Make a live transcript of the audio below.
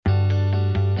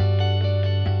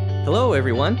Hello,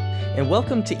 everyone, and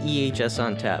welcome to EHS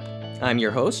on Tap. I'm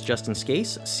your host, Justin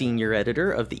Scase, Senior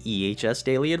Editor of the EHS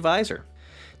Daily Advisor.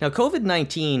 Now,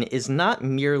 COVID-19 is not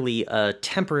merely a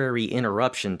temporary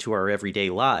interruption to our everyday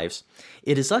lives.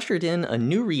 It has ushered in a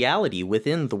new reality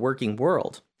within the working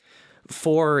world.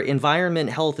 For environment,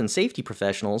 health, and safety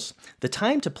professionals, the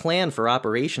time to plan for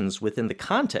operations within the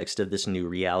context of this new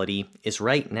reality is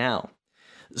right now.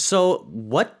 So,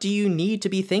 what do you need to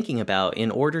be thinking about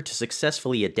in order to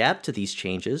successfully adapt to these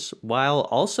changes while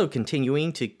also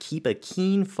continuing to keep a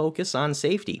keen focus on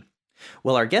safety?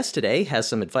 Well, our guest today has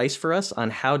some advice for us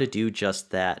on how to do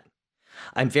just that.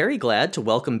 I'm very glad to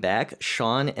welcome back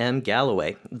Sean M.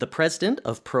 Galloway, the president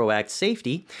of ProAct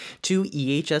Safety, to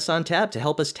EHS on Tap to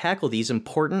help us tackle these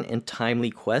important and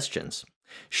timely questions.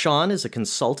 Sean is a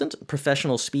consultant,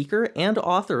 professional speaker, and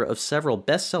author of several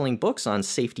best-selling books on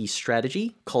safety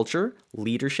strategy, culture,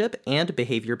 leadership, and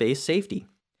behavior-based safety.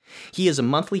 He is a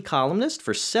monthly columnist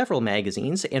for several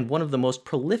magazines and one of the most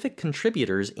prolific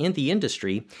contributors in the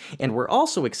industry, and we're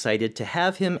also excited to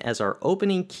have him as our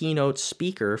opening keynote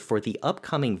speaker for the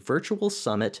upcoming virtual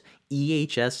summit,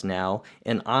 EHS Now,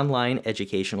 an online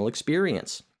educational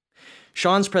experience.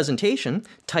 Sean's presentation,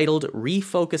 titled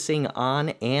Refocusing on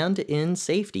and in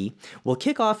Safety, will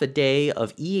kick off a day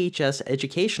of EHS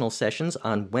educational sessions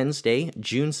on Wednesday,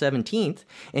 June 17th,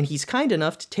 and he's kind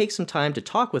enough to take some time to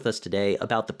talk with us today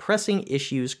about the pressing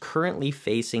issues currently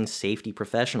facing safety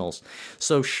professionals.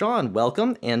 So, Sean,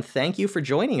 welcome, and thank you for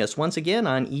joining us once again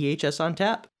on EHS on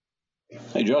Tap.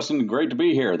 Hey, Justin, great to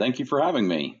be here. Thank you for having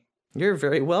me. You're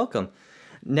very welcome.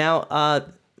 Now,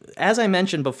 as I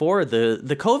mentioned before, the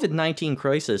COVID-19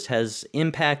 crisis has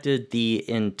impacted the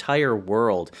entire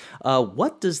world.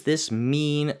 What does this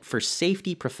mean for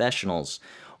safety professionals?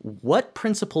 What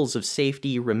principles of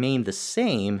safety remain the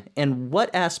same, and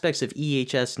what aspects of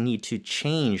EHS need to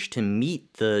change to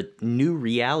meet the new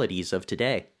realities of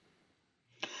today?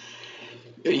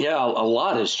 Yeah, a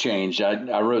lot has changed.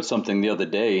 I wrote something the other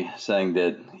day saying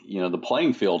that, the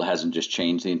playing field hasn't just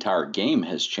changed, the entire game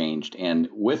has changed. And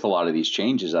with a lot of these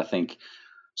changes, I think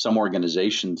some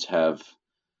organizations have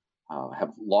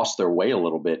lost their way a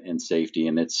little bit in safety.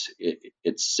 And it's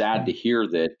sad to hear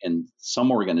that in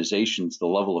some organizations, the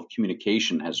level of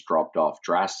communication has dropped off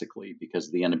drastically because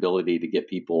of the inability to get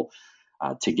people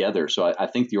together. So I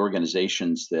think the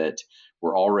organizations that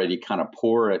were already kind of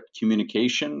poor at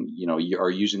communication, you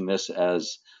are using this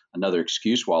as another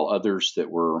excuse, while others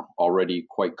that were already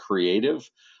quite creative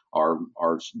are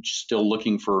still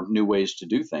looking for new ways to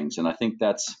do things. And I think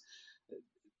that's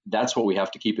what we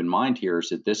have to keep in mind here is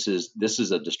that this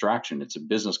is a distraction. It's a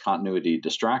business continuity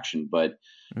distraction, but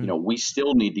we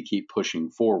still need to keep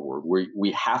pushing forward.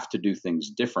 We have to do things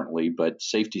differently, but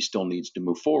safety still needs to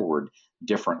move forward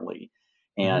differently.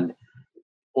 And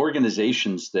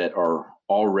organizations that are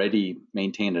already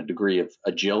maintain a degree of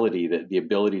agility, that the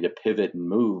ability to pivot and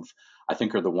move, I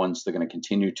think are the ones that are going to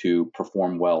continue to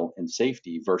perform well in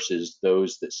safety versus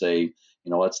those that say,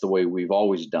 that's the way we've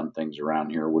always done things around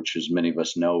here, which as many of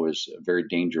us know is a very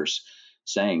dangerous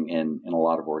saying in a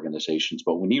lot of organizations.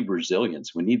 But we need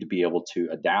resilience. We need to be able to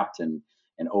adapt and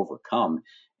overcome.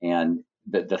 And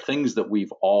the things that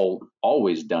we've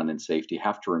always done in safety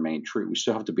have to remain true. We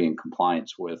still have to be in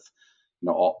compliance with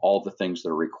all the things that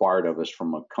are required of us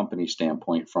from a company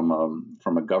standpoint, from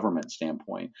a government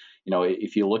standpoint.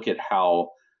 If you look at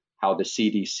how the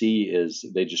CDC is,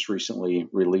 they just recently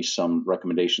released some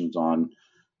recommendations on,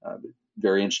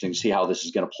 very interesting to see how this is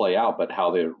going to play out, but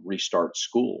how they restart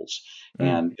schools.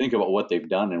 And think about what they've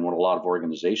done and what a lot of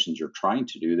organizations are trying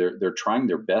to do. They're trying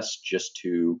their best just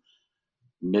to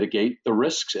mitigate the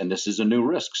risks, and this is a new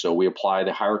risk. So we apply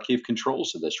the hierarchy of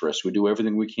controls to this risk. We do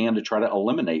everything we can to try to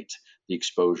eliminate the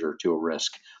exposure to a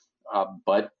risk.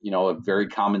 But a very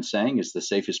common saying is the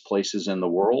safest places in the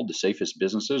world, the safest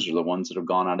businesses are the ones that have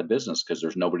gone out of business because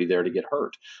there's nobody there to get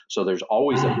hurt. So there's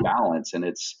always a balance, and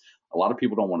it's a lot of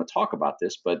people don't want to talk about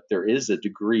this, but there is a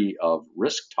degree of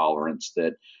risk tolerance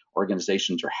that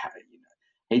organizations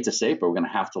hate to say it, but we're going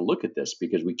to have to look at this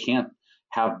because we can't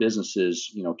have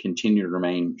businesses, continue to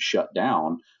remain shut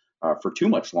down for too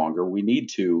much longer. We need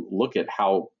to look at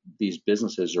how these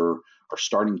businesses are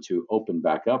starting to open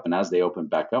back up. And as they open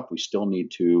back up, we still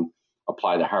need to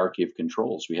apply the hierarchy of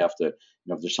controls. We have to,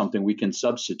 if there's something we can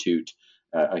substitute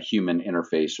a human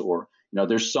interface, or,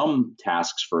 there's some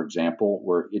tasks, for example,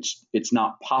 where it's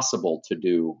not possible to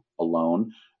do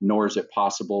alone, nor is it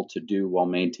possible to do while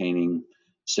maintaining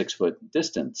 6-foot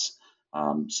distance.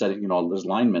 Setting, those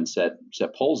linemen set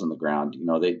poles in the ground,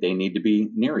 they need to be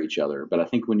near each other. But I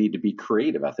think we need to be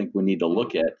creative. I think we need to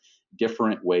look at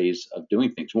different ways of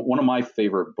doing things. One of my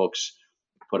favorite books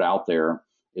put out there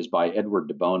is by Edward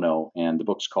de Bono, and the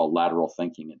book's called Lateral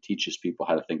Thinking. It teaches people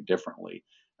how to think differently.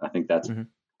 And I think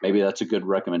maybe that's a good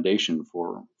recommendation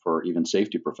for even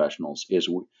safety professionals. Is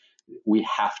we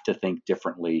have to think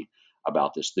differently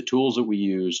about this. The tools that we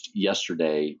used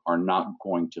yesterday are not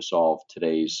going to solve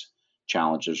today's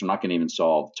challenges. They're not going to even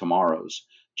solve tomorrow's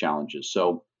challenges.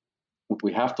 So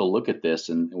we have to look at this,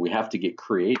 and we have to get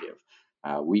creative.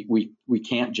 We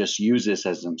can't just use this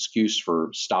as an excuse for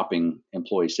stopping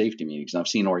employee safety meetings. And I've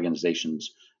seen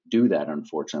organizations do that,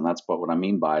 unfortunately. That's what I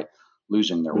mean by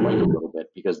losing their way a little bit,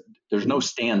 because there's no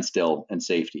standstill in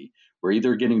safety. We're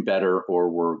either getting better or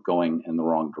we're going in the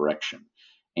wrong direction.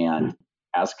 And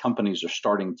as companies are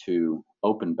starting to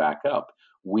open back up,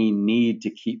 we need to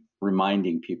keep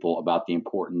reminding people about the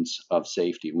importance of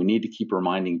safety. We need to keep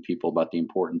reminding people about the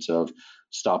importance of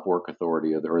stop work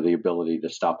authority, or the ability to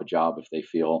stop a job if they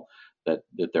feel that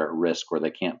they're at risk or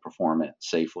they can't perform it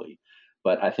safely.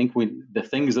 But I think the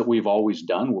things that we've always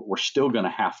done, we're still going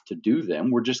to have to do them.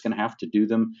 We're just going to have to do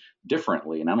them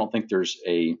differently. And I don't think there's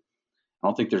a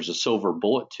silver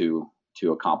bullet to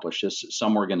accomplish this.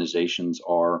 Some organizations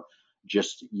are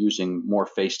just using more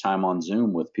FaceTime on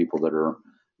Zoom with people that are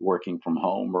working from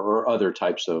home, or other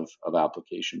types of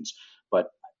applications. But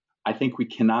I think we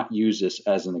cannot use this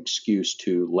as an excuse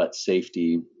to let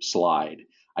safety slide.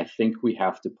 I think we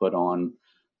have to put on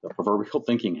the proverbial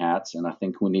thinking hats, and I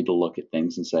think we need to look at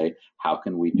things and say, how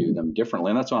can we do them differently?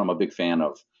 And that's why I'm a big fan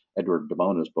of Edward de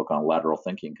Bono's book on lateral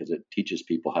thinking, because it teaches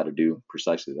people how to do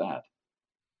precisely that.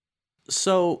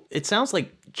 So it sounds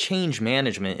like change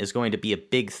management is going to be a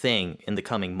big thing in the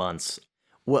coming months.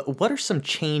 What are some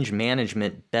change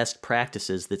management best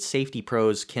practices that safety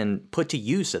pros can put to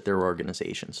use at their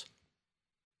organizations?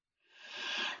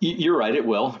 You're right, it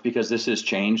will, because this is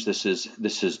change. This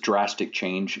is drastic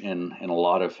change in a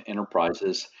lot of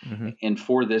enterprises. Mm-hmm. And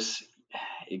for this,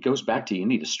 it goes back to, you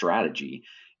need a strategy.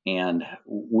 And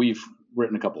we've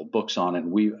written a couple of books on it.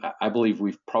 I believe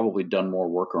we've probably done more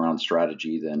work around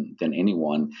strategy than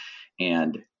anyone.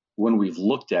 And when we've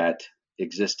looked at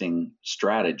existing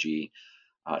strategy,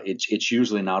 it's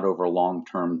usually not over a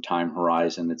long-term time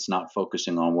horizon. It's not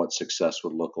focusing on what success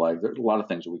would look like. There's a lot of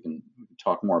things that we can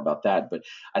talk more about that, but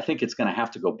I think it's going to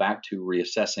have to go back to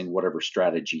reassessing whatever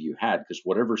strategy you had, because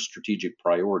whatever strategic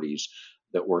priorities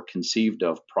that were conceived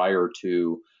of prior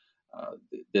to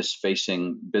this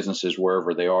facing businesses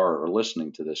wherever they are or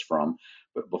listening to this from.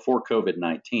 But before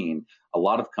COVID-19, a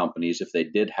lot of companies, if they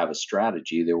did have a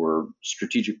strategy, there were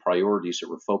strategic priorities that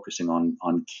were focusing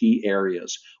on key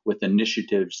areas with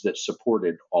initiatives that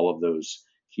supported all of those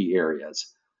key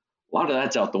areas. A lot of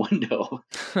that's out the window.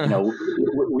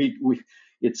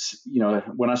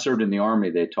 When I served in the Army,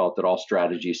 they taught that all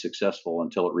strategy is successful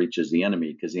until it reaches the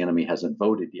enemy, because the enemy hasn't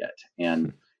voted yet.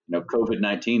 And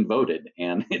COVID-19 voted,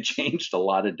 and it changed a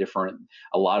lot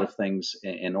of things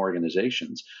in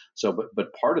organizations. So,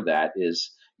 but part of that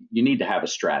is you need to have a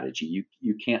strategy.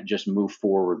 You can't just move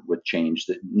forward with change.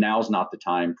 That now's not the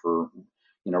time for,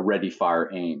 ready, fire,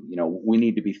 aim. We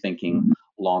need to be thinking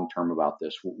long term about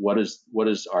this. What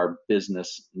does our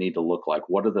business need to look like?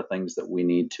 What are the things that we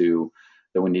need to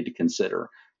consider?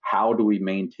 How do we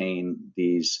maintain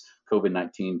these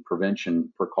COVID-19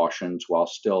 prevention precautions while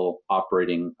still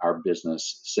operating our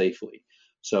business safely?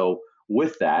 So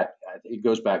with that, it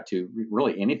goes back to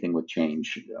really anything with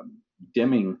change.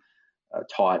 Deming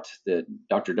taught that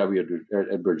Dr. W.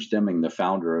 Edwards Deming, the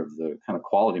founder of the kind of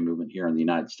quality movement here in the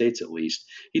United States, at least,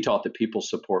 he taught that people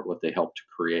support what they help to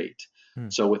create.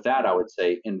 So with that, I would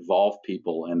say involve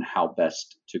people in how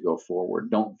best to go forward.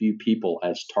 Don't view people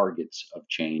as targets of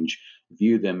change.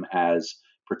 View them as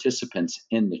participants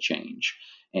in the change.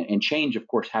 And change, of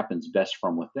course, happens best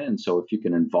from within. So if you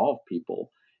can involve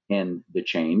people in the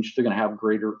change, they're going to have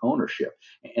greater ownership.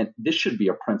 And this should be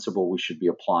a principle we should be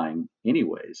applying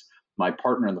anyways. My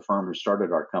partner in the firm who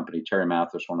started our company, Terry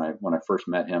Mathis, when I first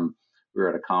met him, we were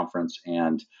at a conference,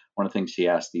 and one of the things he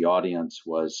asked the audience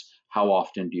was, how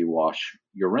often do you wash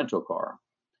your rental car?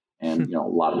 And a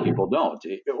lot of people don't,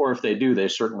 or if they do, they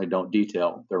certainly don't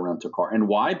detail their rental car. And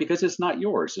why? Because it's not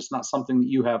yours. It's not something that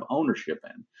you have ownership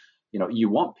in. You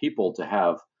want people to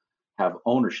have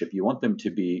ownership. You want them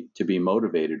to be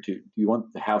motivated. You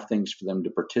want to have things for them to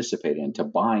participate in, to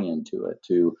buy into it,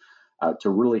 to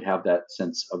really have that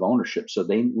sense of ownership. So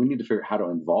we need to figure out how to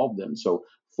involve them. So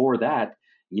for that,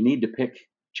 you need to pick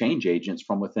change agents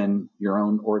from within your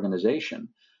own organization.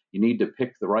 You need to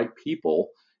pick the right people.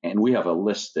 And we have a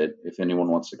list that if anyone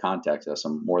wants to contact us,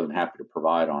 I'm more than happy to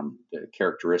provide on the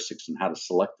characteristics and how to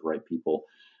select the right people.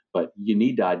 But you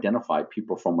need to identify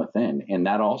people from within. And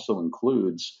that also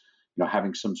includes,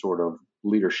 having some sort of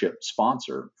leadership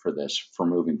sponsor for this, for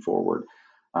moving forward.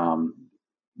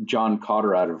 John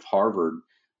Cotter out of Harvard,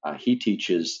 he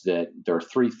teaches that there are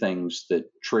three things that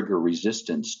trigger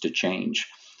resistance to change.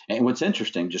 And what's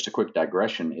interesting, just a quick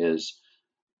digression, is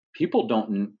people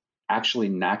don't actually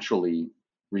naturally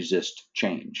resist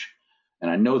change. And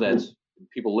I know that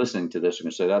people listening to this are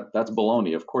going to say that's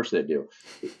baloney. Of course they do.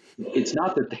 It's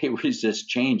not that they resist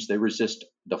change, they resist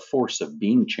the force of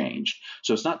being changed.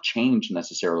 So it's not change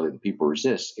necessarily that people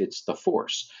resist, it's the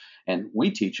force. And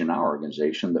we teach in our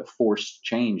organization that forced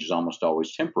change is almost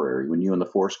always temporary. When you and the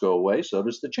force go away, so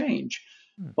does the change.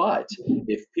 But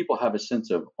if people have a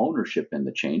sense of ownership in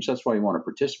the change, that's why you want to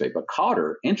participate. But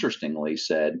Cotter, interestingly,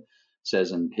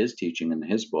 says in his teaching in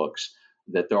his books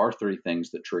that there are three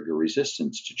things that trigger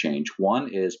resistance to change.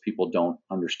 One is people don't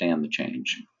understand the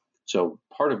change. So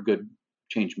part of good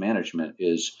change management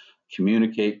is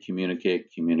communicate,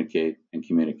 communicate, communicate, and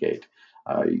communicate.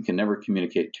 You can never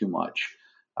communicate too much.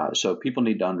 So people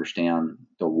need to understand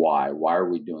the why. Why are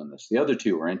we doing this? The other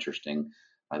two are interesting.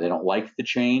 They don't like the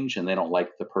change, and they don't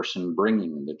like the person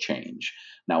bringing the change.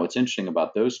 Now, what's interesting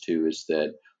about those two is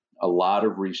that a lot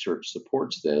of research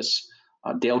supports this.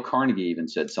 Dale Carnegie even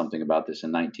said something about this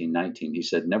in 1919. He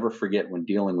said, never forget when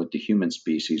dealing with the human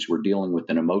species, we're dealing with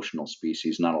an emotional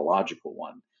species, not a logical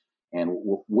one. And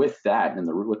with that, and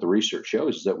what the research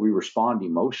shows is that we respond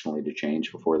emotionally to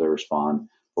change before they respond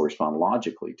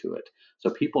logically to it. So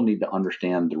people need to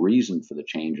understand the reason for the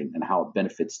change and how it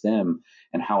benefits them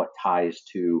and how it ties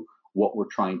to what we're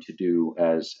trying to do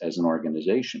as an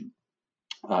organization.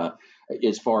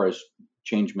 As far as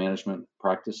change management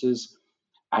practices,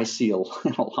 I see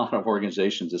in a lot of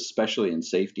organizations, especially in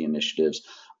safety initiatives,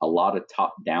 a lot of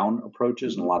top-down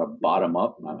approaches and a lot of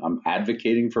bottom-up. I'm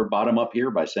advocating for bottom-up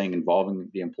here by saying involving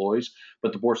the employees,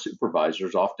 but the board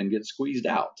supervisors often get squeezed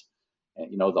out.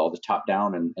 All the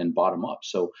top-down and bottom-up.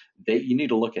 So you need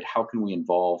to look at how can we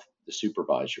involve the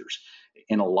supervisors.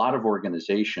 In a lot of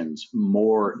organizations,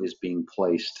 more is being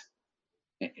placed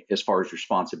as far as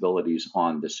responsibilities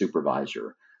on the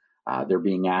supervisor. They're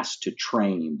being asked to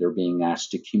train. They're being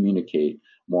asked to communicate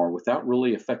more without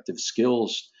really effective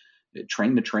skills,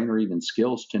 train the trainer even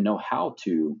skills to know how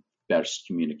to best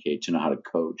communicate, to know how to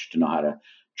coach, to know how to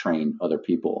train other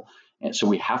people. And so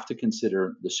we have to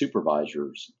consider the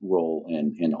supervisor's role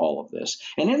in all of this.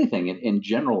 And anything in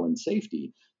general in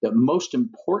safety, the most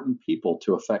important people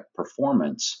to affect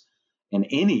performance in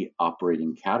any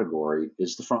operating category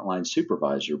is the frontline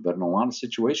supervisor. But in a lot of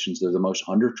situations, they're the most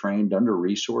undertrained,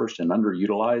 under-resourced, and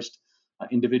underutilized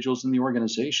individuals in the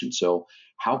organization. So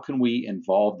how can we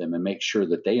involve them and make sure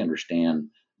that they understand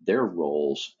their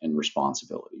roles and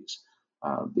responsibilities?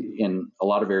 In a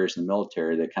lot of areas in the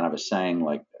military, they kind of a saying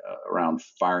like around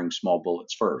firing small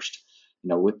bullets first.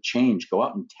 With change, go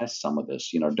out and test some of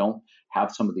this. Don't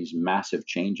have some of these massive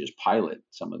changes, pilot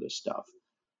some of this stuff.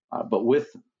 But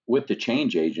with the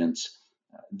change agents,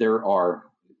 there are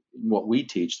what we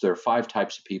teach. There are 5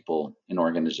 types of people in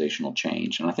organizational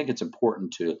change, and I think it's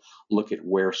important to look at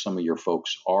where some of your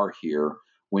folks are here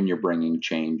when you're bringing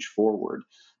change forward.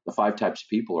 The 5 types of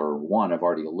people are, one, I've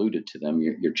already alluded to them,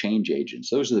 your change agents.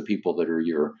 Those are the people that are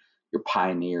your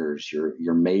pioneers,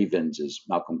 your mavens, as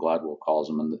Malcolm Gladwell calls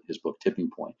them in his book Tipping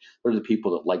Point. They're the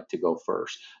people that like to go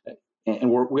first.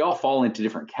 And we all fall into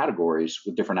different categories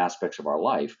with different aspects of our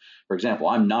life. For example,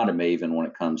 I'm not a maven when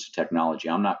it comes to technology.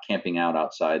 I'm not camping out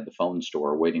outside the phone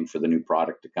store waiting for the new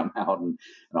product to come out and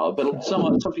all. But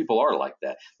some people are like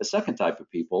that. The second type of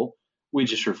people, we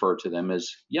just refer to them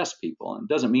as yes people. And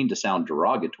it doesn't mean to sound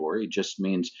derogatory. It just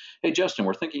means, hey, Justin,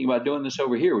 we're thinking about doing this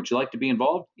over here. Would you like to be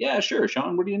involved? Yeah, sure,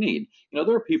 Sean. What do you need?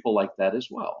 There are people like that as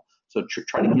well. So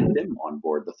try to get them on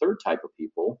board. The third type of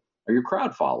people are your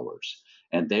crowd followers.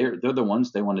 And they're the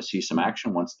ones, they want to see some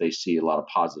action. Once they see a lot of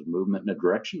positive movement in a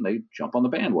direction, they jump on the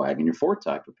bandwagon. Your fourth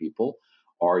type of people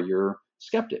are your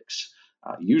skeptics.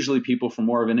 Usually people from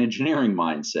more of an engineering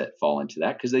mindset fall into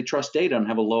that because they trust data and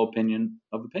have a low opinion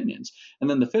of opinions. And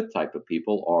then the fifth type of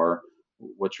people are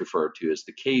what's referred to as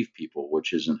the CAVE people,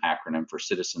 which is an acronym for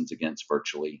Citizens Against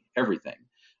Virtually Everything.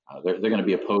 They're going to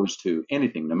be opposed to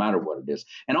anything, no matter what it is.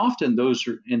 And often those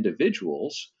are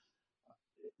individuals,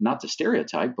 not the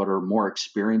stereotype, but are more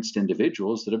experienced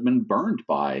individuals that have been burned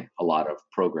by a lot of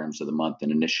programs of the month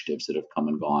and initiatives that have come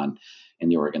and gone in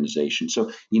the organization.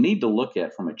 So you need to look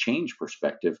at, from a change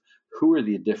perspective, who are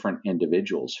the different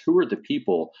individuals? Who are the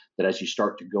people that as you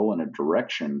start to go in a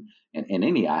direction in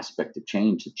any aspect of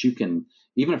change that you can,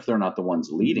 even if they're not the ones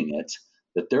leading it,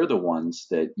 that they're the ones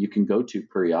that you can go to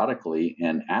periodically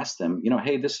and ask them,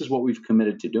 hey, this is what we've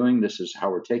committed to doing. This is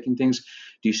how we're taking things.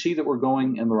 Do you see that we're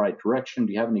going in the right direction?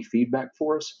 Do you have any feedback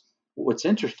for us? What's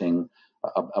interesting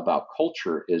about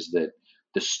culture is that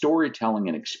the storytelling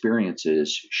and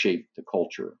experiences shape the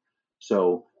culture.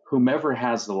 So whomever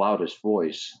has the loudest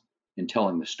voice in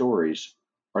telling the stories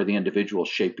are the individuals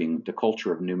shaping the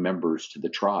culture of new members to the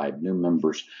tribe, new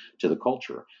members to the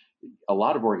culture. A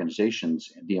lot of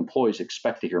organizations, the employees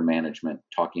expect to hear management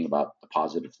talking about the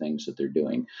positive things that they're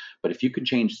doing. But if you can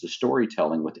change the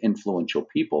storytelling with influential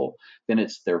people, then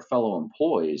it's their fellow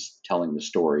employees telling the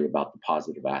story about the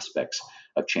positive aspects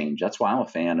of change. That's why I'm a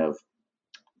fan of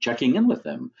checking in with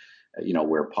them,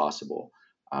 where possible.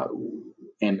 Uh,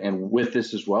 and with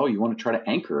this as well, you want to try to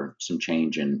anchor some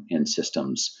change in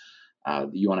systems.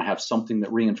 You want to have something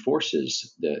that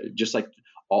reinforces just like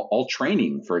all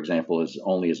training, for example, is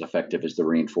only as effective as the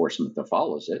reinforcement that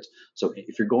follows it. So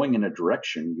if you're going in a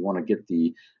direction, you want to get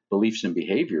the beliefs and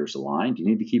behaviors aligned. You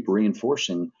need to keep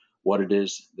reinforcing what it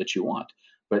is that you want.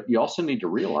 But you also need to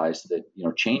realize that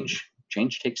change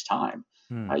takes time.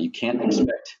 You can't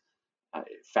expect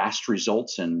fast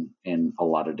results in a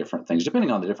lot of different things.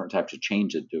 Depending on the different types of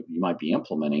change that you might be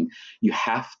implementing, you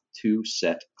have to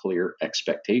set clear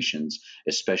expectations,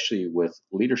 especially with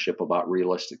leadership, about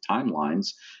realistic timelines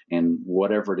and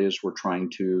whatever it is we're trying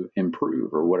to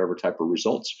improve or whatever type of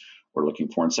results we're looking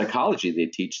for. In psychology, they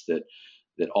teach that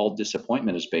all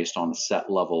disappointment is based on a set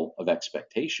level of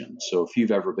expectation. So if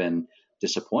you've ever been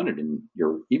disappointed in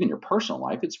even your personal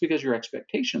life, it's because your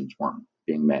expectations weren't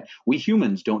being met. We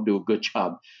humans don't do a good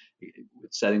job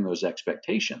with setting those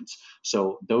expectations.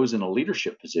 So those in a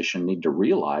leadership position need to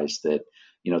realize that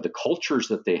the cultures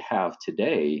that they have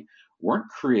today weren't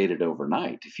created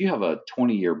overnight. If you have a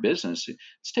 20-year business,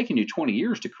 it's taken you 20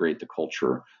 years to create the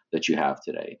culture that you have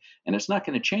today, and it's not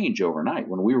going to change overnight.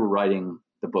 When we were writing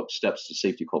the book Steps to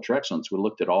Safety Culture Excellence, we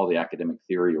looked at all the academic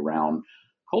theory around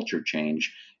culture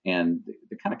change, and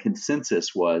the kind of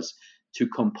consensus was to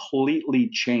completely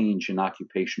change an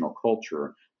occupational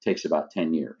culture takes about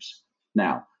 10 years.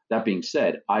 Now, that being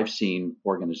said, I've seen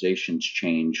organizations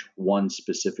change one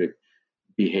specific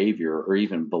behavior or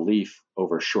even belief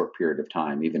over a short period of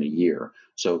time, even a year.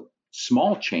 So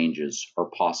small changes are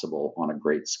possible on a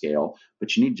great scale,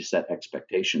 but you need to set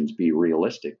expectations, be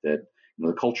realistic that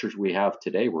the cultures we have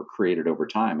today were created over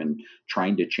time, and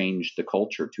trying to change the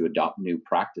culture to adopt new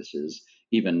practices,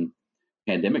 even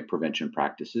pandemic prevention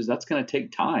practices, that's going to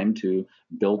take time to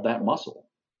build that muscle.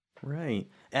 Right.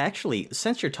 Actually,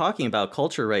 since you're talking about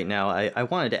culture right now, I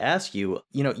wanted to ask you,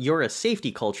 you're a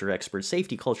safety culture expert.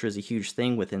 Safety culture is a huge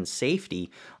thing within safety.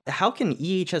 How can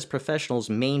EHS professionals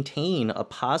maintain a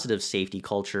positive safety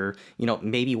culture,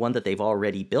 maybe one that they've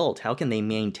already built? How can they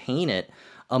maintain it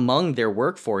among their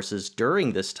workforces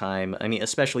during this time? I mean,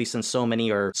 especially since so many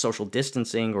are social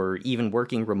distancing or even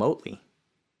working remotely.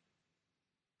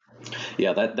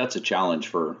 Yeah, that's a challenge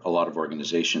for a lot of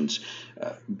organizations,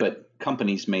 but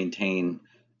companies maintain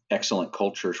excellent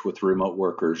cultures with remote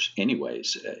workers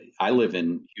anyways. I live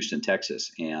in Houston, Texas,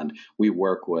 and we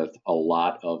work with a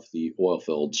lot of the oil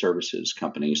field services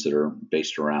companies that are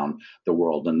based around the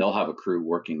world, and they'll have a crew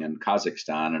working in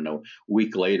Kazakhstan, and a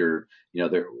week later,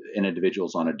 they're an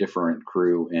individual's on a different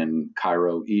crew in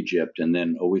Cairo, Egypt, and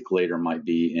then a week later might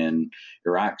be in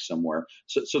Iraq somewhere.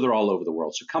 So they're all over the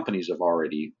world. So companies have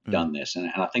already done this, and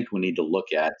I think we need to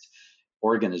look at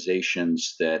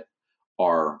organizations that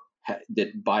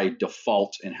by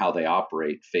default in how they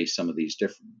operate face some of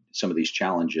these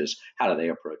challenges. How do they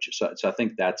approach it? So I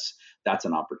think that's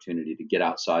an opportunity to get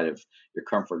outside of your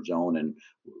comfort zone and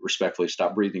respectfully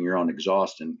stop breathing your own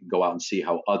exhaust and go out and see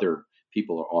how other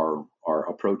people are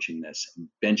approaching this.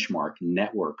 Benchmark,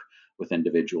 network with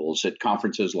individuals at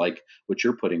conferences like what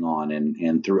you're putting on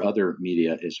and through other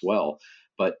media as well.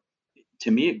 But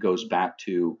to me, it goes back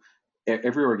to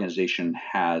every organization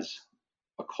has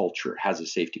a culture, has a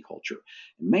safety culture.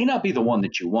 It may not be the one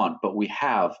that you want, but we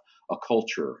have a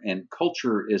culture, and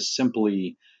culture is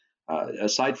simply,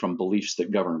 aside from beliefs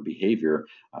that govern behavior,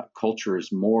 culture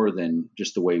is more than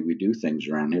just the way we do things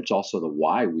around here. It's also the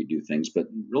why we do things, but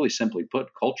really simply put,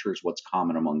 culture is what's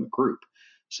common among the group.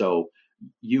 So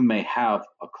you may have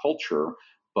a culture,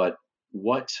 but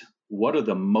what are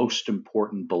the most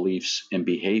important beliefs and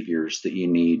behaviors that you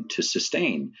need to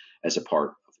sustain as a part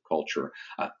of the culture?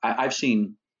 I've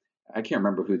seen, I can't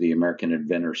remember who the American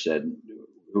inventor said,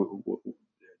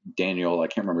 Daniel, I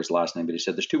can't remember his last name, but he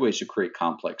said there's two ways to create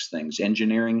complex things: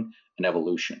 engineering and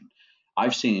evolution.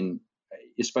 I've seen,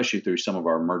 especially through some of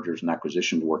our mergers and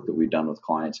acquisitions work that we've done with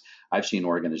clients, I've seen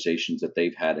organizations that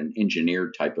they've had an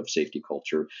engineered type of safety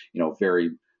culture,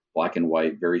 very black and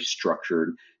white, very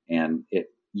structured, and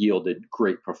yielded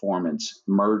great performance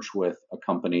merged with a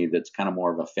company that's kind of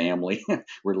more of a family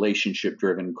relationship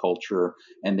driven culture,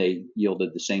 and they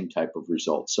yielded the same type of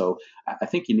results. So I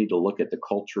think you need to look at the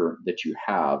culture that you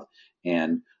have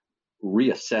and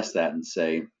reassess that and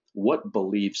say, what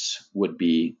beliefs would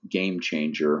be game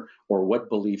changer, or what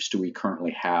beliefs do we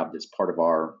currently have that's part of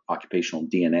our occupational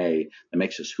DNA that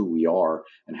makes us who we are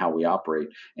and how we operate,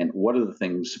 and what are the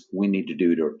things we need to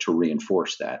do to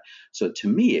reinforce that. So to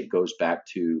me, it goes back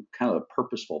to kind of a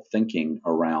purposeful thinking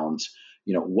around,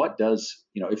 what does,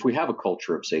 if we have a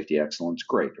culture of safety excellence,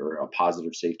 great, or a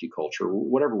positive safety culture,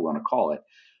 whatever we want to call it,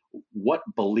 what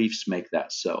beliefs make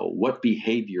that so? What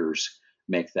behaviors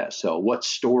make that so? What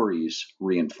stories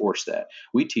reinforce that?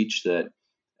 We teach that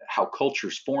how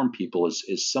cultures form people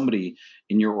is somebody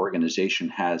in your organization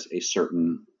has a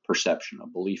certain perception, a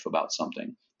belief about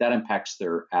something that impacts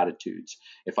their attitudes.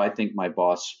 If I think my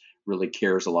boss really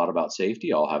cares a lot about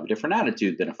safety, I'll have a different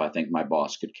attitude than if I think my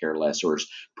boss could care less or is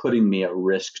putting me at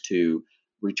risk to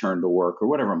return to work or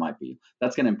whatever it might be.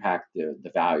 That's going to impact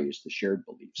the values, the shared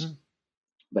beliefs.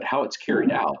 But how it's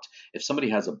carried out, if somebody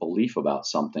has a belief about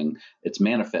something, it's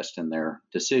manifest in their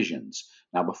decisions.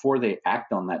 Now, before they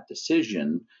act on that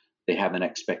decision, they have an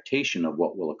expectation of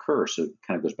what will occur. So it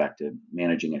kind of goes back to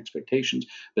managing expectations,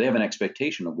 but they have an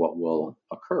expectation of what will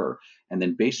occur. And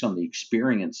then based on the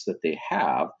experience that they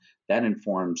have, that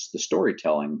informs the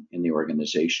storytelling in the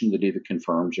organization that either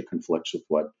confirms or conflicts with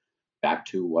what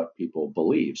people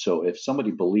believe. So if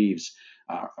somebody believes,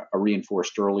 I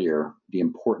reinforced earlier the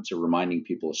importance of reminding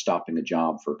people of stopping a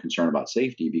job for concern about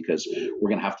safety, because we're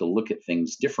going to have to look at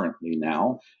things differently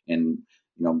now, and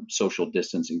social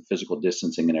distancing, physical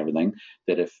distancing, and everything.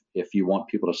 That if you want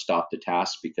people to stop the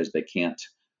task because they can't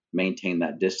maintain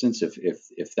that distance,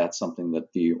 if that's something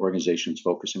that the organization is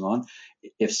focusing on,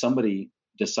 if somebody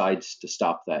decides to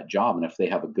stop that job and if they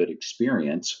have a good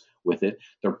experience with it,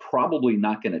 they're probably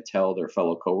not going to tell their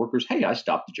fellow coworkers, hey, I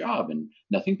stopped the job and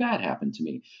nothing bad happened to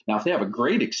me. Now, if they have a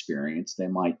great experience, they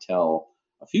might tell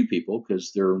a few people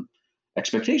because their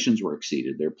expectations were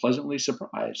exceeded. They're pleasantly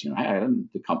surprised. Hey,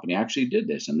 the company actually did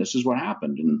this and this is what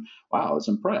happened. And wow, I was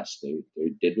impressed.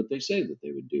 They did what they say that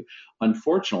they would do.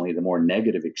 Unfortunately, the more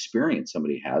negative experience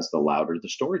somebody has, the louder the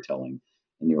storytelling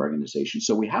in the organization.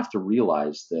 So we have to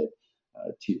realize that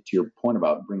to your point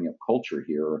about bringing up culture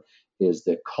here, is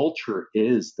that culture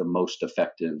is the most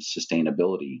effective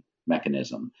sustainability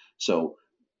mechanism. So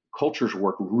cultures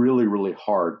work really, really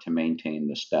hard to maintain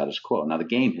the status quo. Now the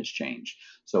game has changed.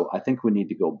 So I think we need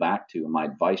to go back to, my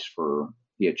advice for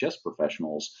EHS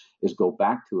professionals is go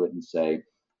back to it and say,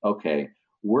 okay,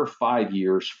 we're 5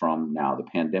 years from now. The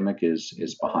pandemic is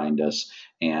behind us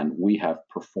and we have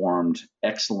performed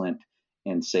excellent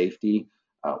in safety.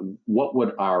 What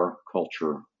would our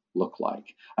culture look like?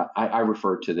 I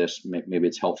refer to this, maybe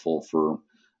it's helpful for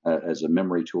as a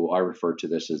memory tool, I refer to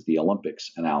this as the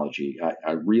Olympics analogy.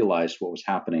 I realized what was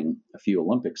happening a few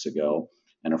Olympics ago,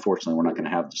 and unfortunately we're not going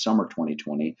to have the summer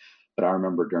 2020, but I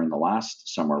remember during the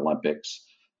last Summer Olympics,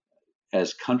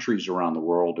 as countries around the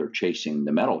world are chasing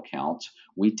the medal count,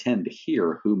 we tend to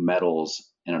hear who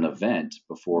medals in an event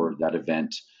before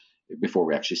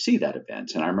we actually see that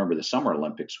event. And I remember the Summer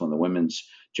Olympics when the women's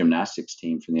gymnastics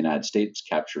team from the United States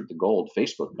captured the gold.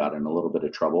 Facebook got in a little bit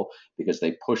of trouble because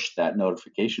they pushed that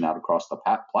notification out across the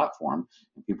platform,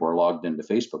 and people were logged into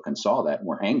Facebook and saw that and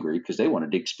were angry because they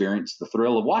wanted to experience the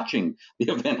thrill of watching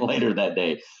the event later that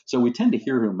day. So we tend to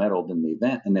hear who medaled in the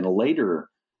event, and then later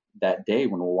that day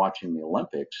when we're watching the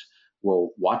Olympics,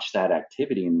 we'll watch that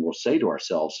activity and we'll say to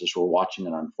ourselves as we're watching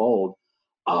it unfold,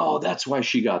 oh, that's why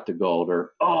she got the gold,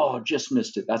 or oh, just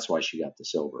missed it, that's why she got the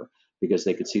silver, because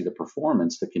they could see the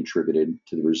performance that contributed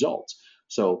to the results.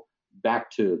 So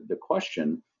back to the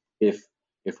question, if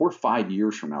we're 5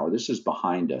 years from now, or this is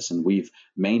behind us, and we've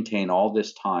maintained all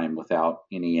this time without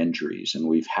any injuries, and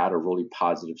we've had a really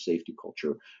positive safety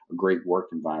culture, a great work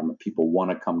environment, people want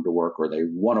to come to work, or they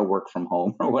want to work from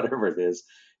home, or whatever it is,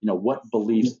 what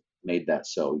beliefs made that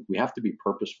so? We have to be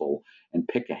purposeful and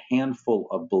pick a handful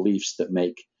of beliefs that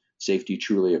make safety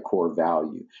truly a core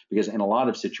value. Because in a lot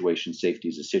of situations, safety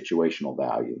is a situational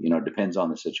value. It depends on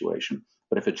the situation.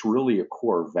 But if it's really a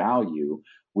core value,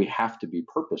 we have to be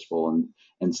purposeful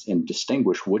and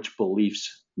distinguish which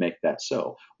beliefs make that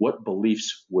so. What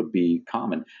beliefs would be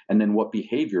common? And then what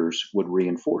behaviors would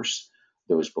reinforce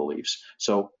those beliefs?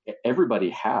 So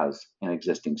everybody has an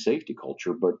existing safety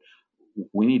culture, but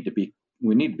we need to be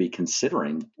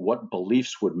considering what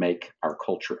beliefs would make our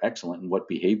culture excellent and what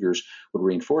behaviors would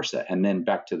reinforce that. And then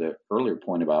back to the earlier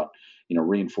point about,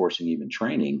 reinforcing even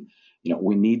training,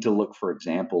 We need to look for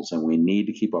examples, and we need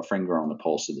to keep our finger on the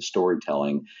pulse of the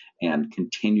storytelling and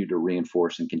continue to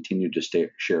reinforce and continue to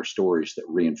share stories that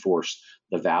reinforce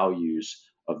the values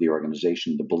of the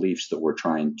organization, the beliefs that we're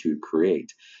trying to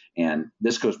create. And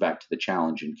this goes back to the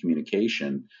challenge in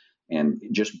communication. And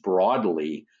just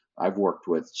broadly, I've worked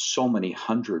with so many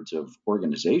hundreds of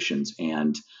organizations,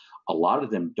 and a lot of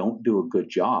them don't do a good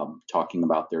job talking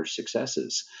about their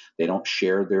successes. They don't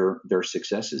share their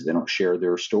successes. They don't share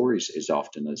their stories as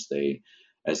often as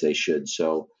they should.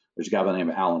 So there's a guy by the name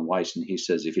of Alan Weiss, and he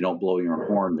says, if you don't blow your own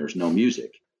horn, there's no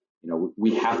music.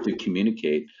 We have to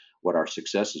communicate what our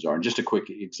successes are. And just a quick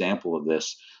example of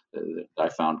this that I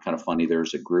found kind of funny.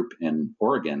 There's a group in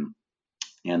Oregon,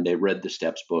 and they read the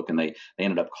STEPS book, and they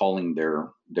ended up calling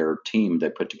their team they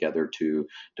put together to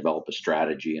develop a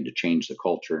strategy and to change the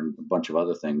culture and a bunch of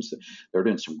other things. They're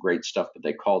doing some great stuff, but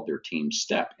they called their team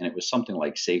STEP, and it was something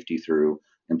like safety through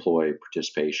employee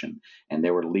participation. And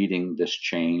they were leading this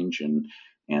change, and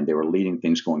they were leading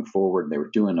things going forward. And they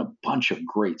were doing a bunch of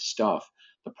great stuff.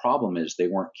 The problem is they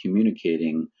weren't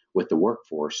communicating with the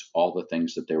workforce all the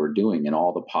things that they were doing and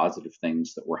all the positive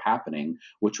things that were happening,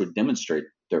 which would demonstrate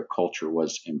their culture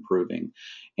was improving.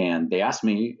 And they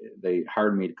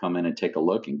hired me to come in and take a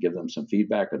look and give them some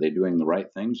feedback. Are they doing the right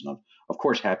things? And I'm, of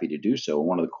course, happy to do so.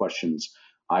 One of the questions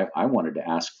I wanted to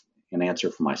ask and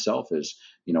answer for myself is,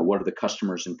 what are the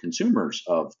customers and consumers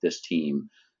of this team?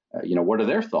 What are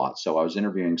their thoughts? So I was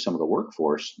interviewing some of the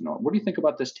workforce. What do you think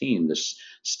about this team, this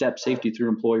STEP Safety Through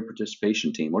Employee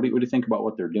Participation team? What do you think about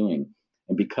what they're doing?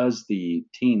 And because the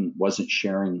team wasn't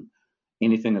sharing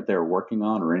anything that they were working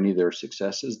on or any of their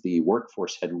successes, the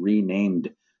workforce had renamed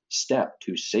STEP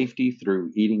to Safety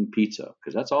Through Eating Pizza,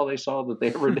 because that's all they saw that they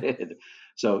ever did.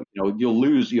 So,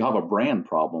 you'll have a brand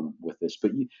problem with this,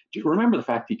 but you remember the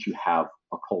fact that you have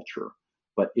a culture.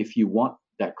 But if you want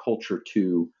that culture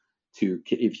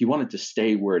if you want it to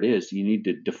stay where it is, you need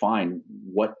to define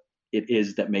what it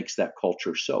is that makes that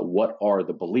culture so. What are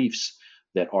the beliefs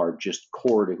that are just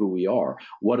core to who we are?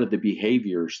 What are the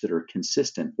behaviors that are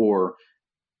consistent? Or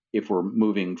if we're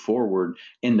moving forward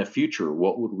in the future,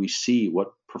 what would we see?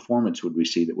 What performance would we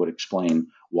see that would explain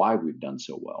why we've done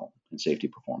so well in safety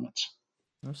performance?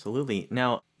 Absolutely.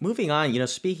 Now, moving on,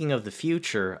 speaking of the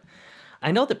future,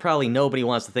 I know that probably nobody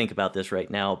wants to think about this right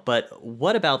now, but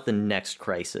what about the next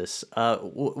crisis?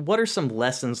 What are some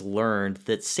lessons learned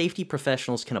that safety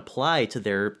professionals can apply to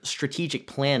their strategic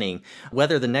planning,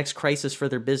 whether the next crisis for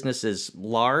their business is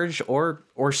large or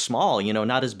small,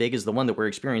 not as big as the one that we're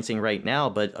experiencing right now,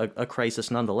 but a crisis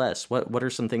nonetheless? What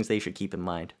are some things they should keep in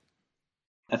mind?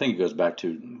 I think it goes back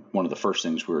to one of the first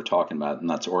things we were talking about, and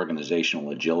that's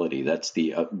organizational agility. That's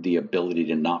the ability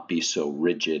to not be so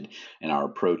rigid in our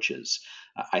approaches.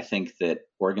 I think that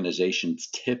organizations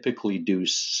typically do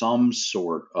some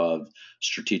sort of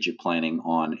strategic planning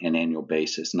on an annual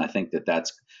basis, and I think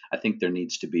there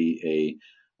needs to be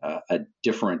a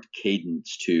different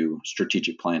cadence to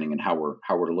strategic planning and how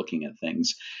we're looking at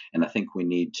things. And I think we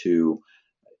need to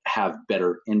have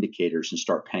better indicators and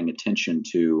start paying attention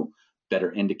to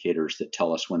better indicators that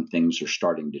tell us when things are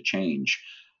starting to change.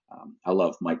 I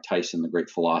love Mike Tyson, the great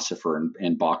philosopher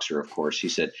and boxer, of course. He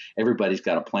said, everybody's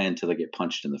got a plan until they get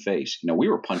punched in the face. We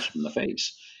were punched in the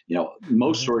face.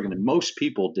 Most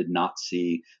people did not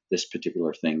see this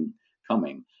particular thing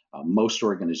coming. Most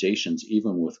organizations,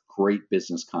 even with great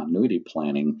business continuity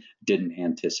planning, didn't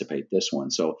anticipate this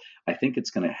one. So I think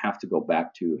it's going to have to go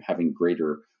back to having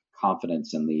greater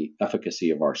confidence in the efficacy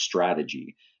of our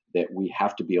strategy, that we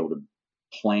have to be able to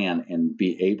plan and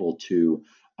be able to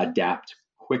adapt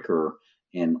quicker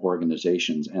in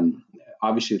organizations. And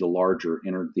obviously, the larger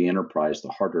the enterprise, the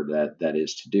harder that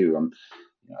is to do. I'm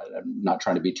not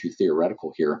trying to be too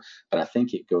theoretical here, but I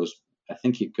think it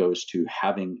goes to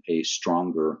having a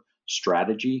stronger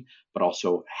strategy, but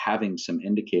also having some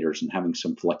indicators and having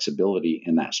some flexibility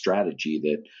in that strategy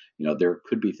that there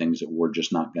could be things that we're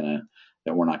not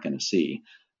going to see.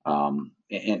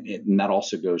 And that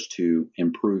also goes to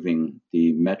improving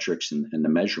the metrics and the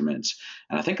measurements.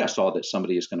 And I think I saw that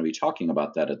somebody is going to be talking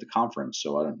about that at the conference.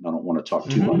 So I don't want to talk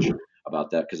too much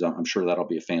about that, because I'm sure that'll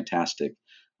be a fantastic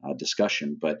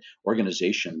discussion. But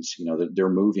organizations, they're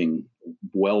moving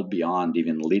well beyond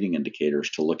even leading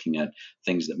indicators to looking at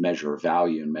things that measure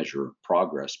value and measure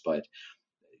progress. But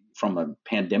from a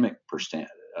pandemic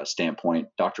standpoint,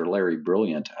 Dr. Larry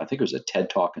Brilliant, I think it was a TED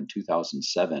Talk in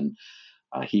 2007.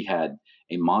 He had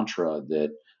a mantra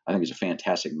that I think is a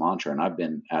fantastic mantra, and I've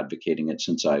been advocating it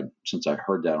since I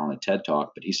heard that on a TED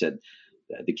Talk. But he said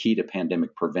the key to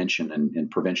pandemic prevention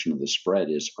and prevention of the spread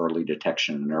is early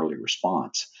detection and early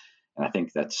response. And I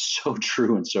think that's so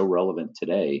true and so relevant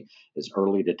today is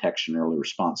early detection, early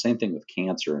response. Same thing with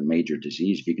cancer and major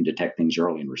disease. If you can detect things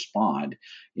early and respond,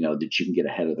 that you can get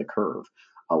ahead of the curve.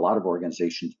 A lot of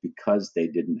organizations, because they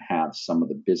didn't have some of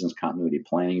the business continuity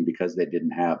planning, because they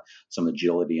didn't have some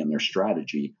agility in their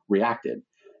strategy, reacted.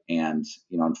 And,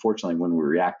 unfortunately, when we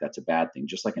react, that's a bad thing.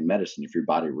 Just like in medicine, if your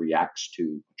body reacts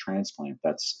to a transplant,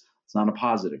 it's not a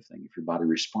positive thing. If your body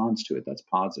responds to it, that's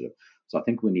positive. So I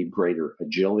think we need greater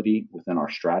agility within our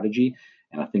strategy.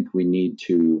 And I think we need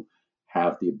to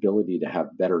have the ability to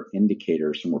have better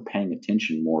indicators, and we're paying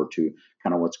attention more to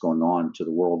kind of what's going on to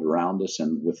the world around us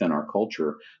and within our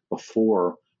culture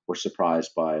before we're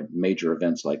surprised by major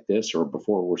events like this, or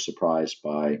before we're surprised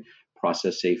by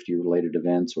process safety related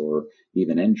events or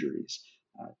even injuries.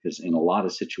 Because in a lot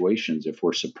of situations, if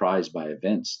we're surprised by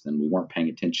events, then we weren't paying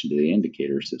attention to the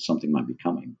indicators that something might be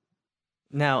coming.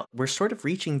 Now, we're sort of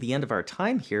reaching the end of our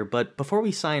time here, but before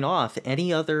we sign off,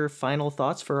 any other final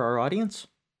thoughts for our audience?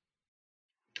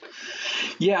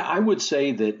 Yeah, I would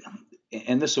say that,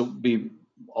 and this will be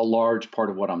a large part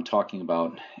of what I'm talking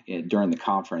about during the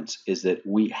conference, is that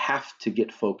we have to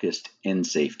get focused in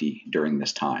safety during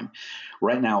this time.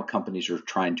 Right now, companies are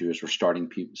trying to, as we're starting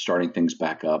things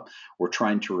back up, we're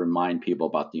trying to remind people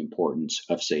about the importance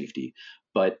of safety.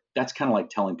 But that's kind of like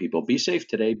telling people, be safe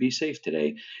today, be safe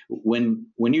today. When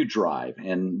you drive,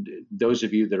 and those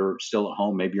of you that are still at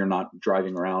home, maybe you're not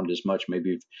driving around as much,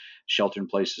 maybe you've sheltered in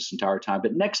place this entire time,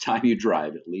 but next time you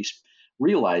drive, at least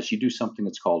realize you do something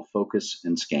that's called focus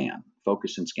and scan.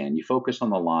 Focus and scan. You focus on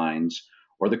the lines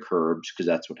or the curbs because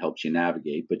that's what helps you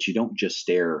navigate, but you don't just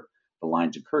stare the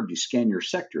lines and curbs. You scan your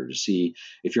sector to see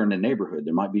if you're in a neighborhood,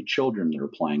 there might be children that are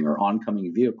playing or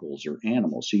oncoming vehicles or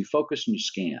animals. So you focus and you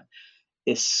scan.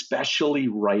 Especially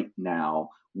right now,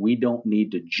 we don't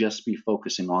need to just be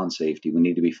focusing on safety. We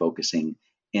need to be focusing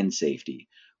in safety.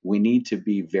 We need to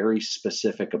be very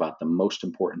specific about the most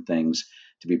important things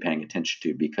to be paying attention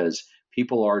to, because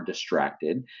people are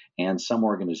distracted, and some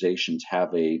organizations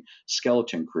have a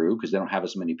skeleton crew because they don't have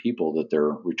as many people that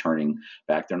they're returning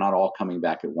back. They're not all coming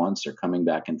back at once. They're coming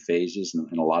back in phases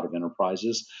in a lot of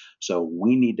enterprises. So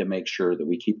we need to make sure that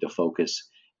we keep the focus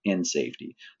in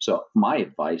safety. So my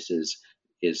advice is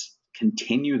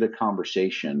continue the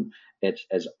conversation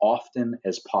as often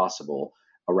as possible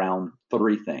around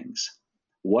three things.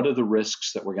 What are the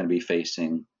risks that we're going to be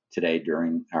facing today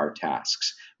during our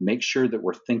tasks? Make sure that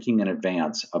we're thinking in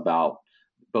advance about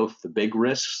both the big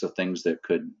risks, the things that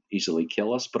could easily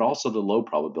kill us, but also the low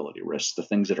probability risks, the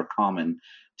things that are common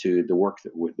to the work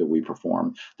that we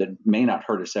perform that may not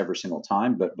hurt us every single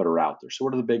time, but are out there. So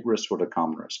what are the big risks? What are the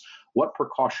common risks? What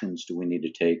precautions do we need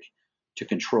to take to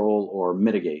control or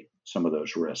mitigate some of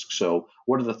those risks? So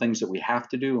what are the things that we have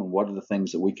to do, and what are the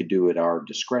things that we could do at our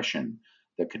discretion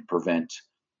that could prevent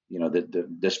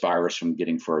this virus from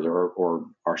getting further or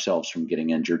ourselves from getting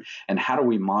injured? And how do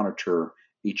we monitor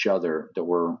each other that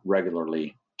we're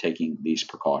regularly taking these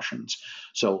precautions?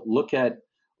 So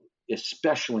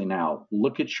especially now,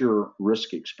 look at your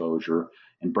risk exposure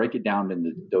and break it down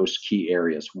into those key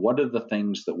areas. What are the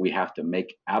things that we have to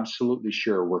make absolutely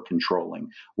sure we're controlling?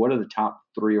 What are the top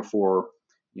 3 or 4,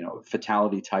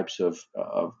 fatality types of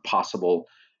possible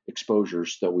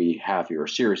exposures that we have here, or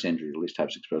serious injury, at least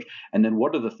types of exposure? And then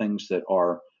what are the things that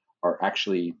are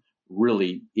actually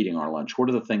really eating our lunch? What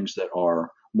are the things that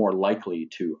are more likely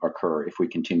to occur if we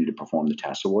continue to perform the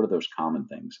task? So what are those common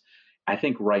things? I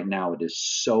think right now it is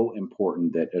so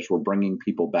important that as we're bringing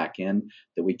people back in,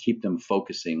 that we keep them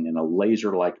focusing in a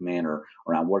laser-like manner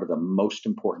around what are the most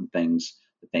important things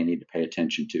that they need to pay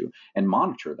attention to, and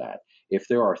monitor that. If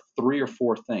there are 3 or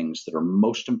 4 things that are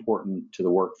most important to the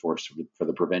workforce for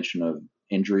the prevention of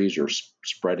injuries or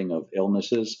spreading of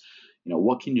illnesses,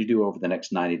 what can you do over the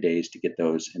next 90 days to get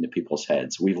those into people's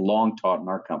heads? We've long taught in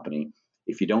our company,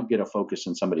 if you don't get a focus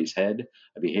in somebody's head,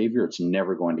 a behavior, it's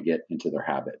never going to get into their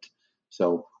habit.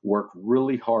 So work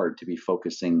really hard to be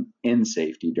focusing in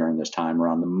safety during this time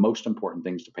around the most important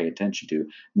things to pay attention to,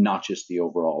 not just the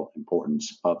overall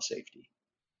importance of safety.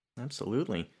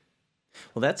 Absolutely.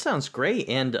 Well, that sounds great,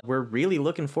 and we're really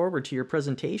looking forward to your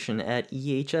presentation at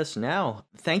EHS Now.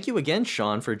 Thank you again,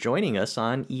 Sean, for joining us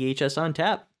on EHS on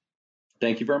Tap.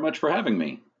 Thank you very much for having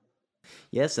me.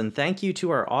 Yes, and thank you to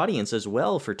our audience as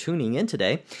well for tuning in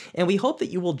today, and we hope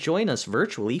that you will join us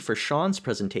virtually for Sean's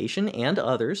presentation and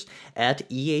others at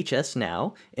EHS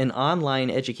Now, an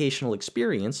online educational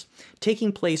experience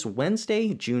taking place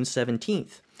Wednesday, June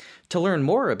 17th. To learn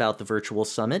more about the virtual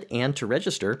summit and to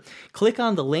register, click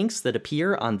on the links that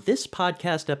appear on this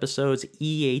podcast episode's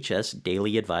EHS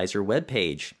Daily Advisor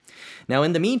webpage. Now,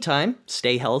 in the meantime,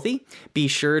 stay healthy, be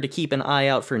sure to keep an eye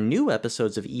out for new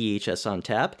episodes of EHS on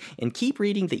Tap, and keep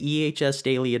reading the EHS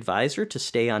Daily Advisor to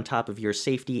stay on top of your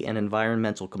safety and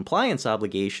environmental compliance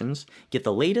obligations, get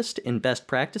the latest in best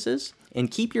practices,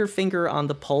 and keep your finger on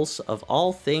the pulse of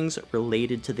all things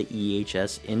related to the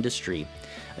EHS industry.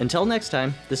 Until next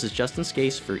time, this is Justin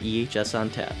Scase for EHS on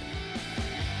Tap.